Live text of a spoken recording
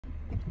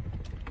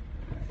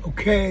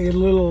Okay, a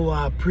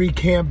little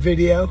pre-camp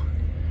video.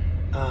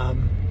 My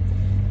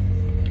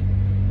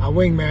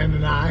wingman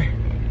and I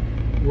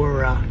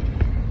were on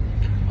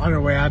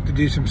our way out to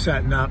do some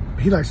setting up.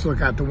 He likes to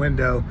look out the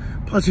window.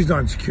 Plus he's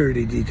on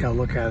security detail.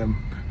 Look at him,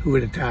 who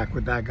would attack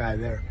with that guy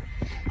there.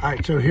 All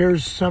right, so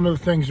here's some of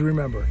the things to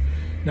remember.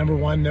 Number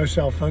one, no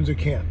cell phones at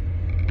camp.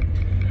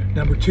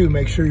 Number two,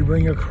 make sure you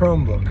bring your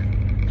Chromebook.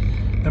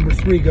 Number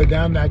three, go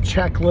down that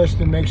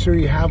checklist and make sure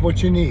you have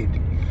what you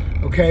need.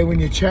 Okay,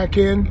 when you check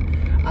in,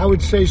 I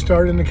would say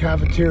start in the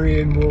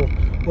cafeteria and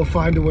we'll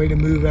find a way to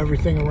move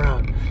everything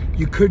around.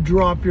 You could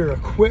drop your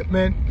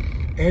equipment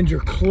and your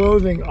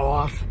clothing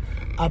off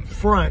up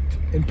front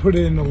and put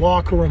it in the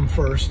locker room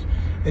first,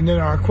 and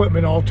then our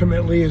equipment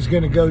ultimately is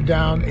going to go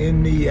down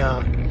in the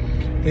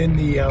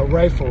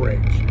rifle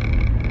range.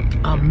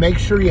 Make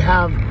sure you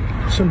have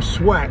some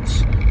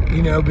sweats,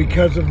 you know,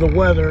 because of the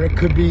weather.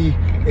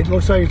 It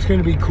looks like it's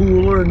going to be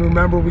cooler, and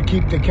remember, we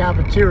keep the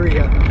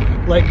cafeteria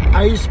like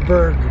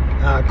iceberg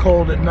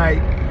cold at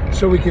night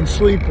so we can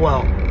sleep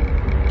well.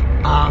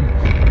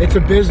 It's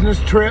a business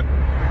trip.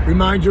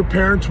 Remind your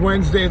parents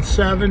Wednesday at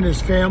 7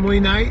 is family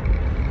night.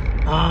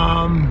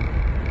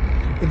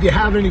 If you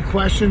have any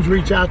questions,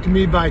 reach out to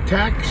me by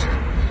text.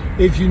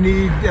 If you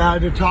need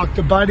to talk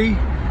to Buddy,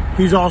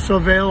 he's also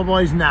available.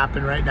 He's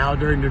napping right now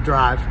during the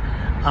drive.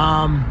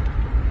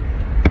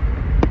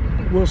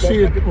 We'll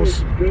see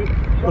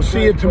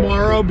you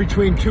tomorrow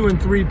between 2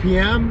 and 3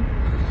 p.m.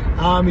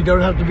 You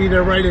don't have to be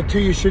there right at 2.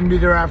 You shouldn't be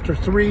there after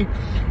 3.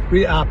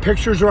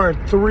 Pictures are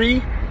at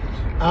 3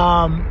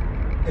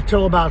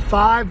 until about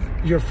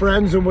 5. Your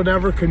friends and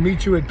whatever can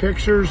meet you at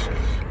pictures.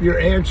 Your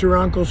aunts, your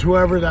uncles,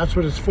 whoever, that's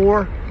what it's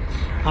for.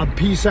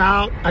 Peace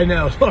out. I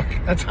know, look,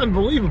 that's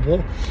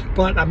unbelievable,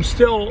 but I'm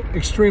still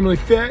extremely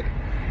fit,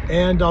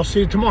 and I'll see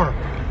you tomorrow.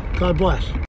 God bless.